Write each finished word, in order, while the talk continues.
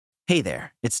Hey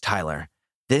there, it's Tyler.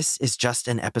 This is just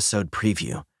an episode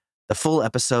preview. The full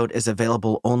episode is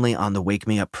available only on the Wake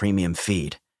Me Up Premium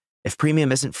feed. If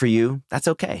Premium isn't for you, that's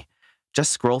okay.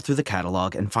 Just scroll through the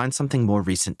catalog and find something more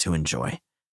recent to enjoy.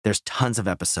 There's tons of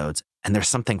episodes, and there's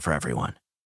something for everyone.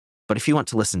 But if you want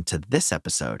to listen to this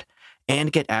episode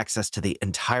and get access to the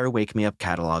entire Wake Me Up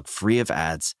catalog free of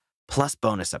ads, plus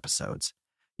bonus episodes,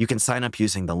 you can sign up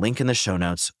using the link in the show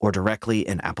notes or directly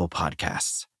in Apple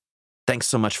Podcasts. Thanks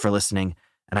so much for listening,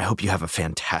 and I hope you have a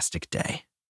fantastic day.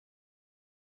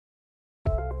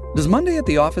 Does Monday at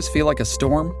the office feel like a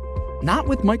storm? Not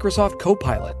with Microsoft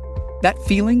Copilot. That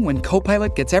feeling when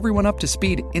Copilot gets everyone up to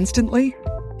speed instantly?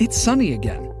 It's sunny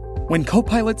again. When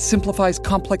Copilot simplifies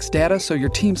complex data so your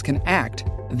teams can act,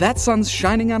 that sun's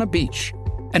shining on a beach.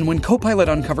 And when Copilot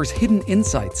uncovers hidden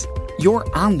insights, you're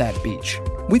on that beach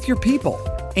with your people,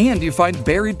 and you find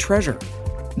buried treasure.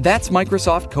 That's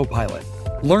Microsoft Copilot.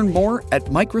 Learn more at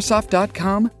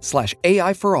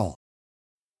Microsoft.com/AI for all.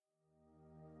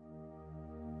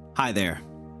 Hi there.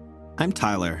 I'm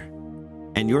Tyler,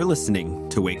 and you're listening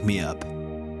to Wake Me Up,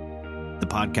 the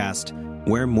podcast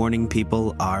where morning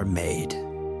people are made.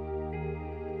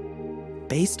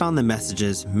 Based on the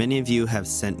messages many of you have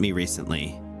sent me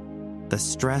recently, the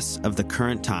stress of the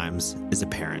current times is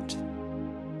apparent.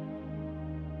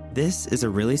 This is a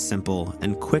really simple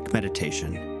and quick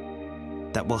meditation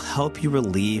that will help you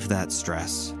relieve that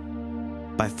stress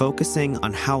by focusing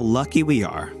on how lucky we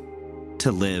are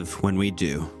to live when we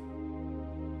do.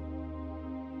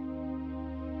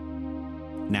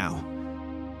 Now,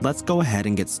 let's go ahead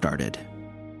and get started.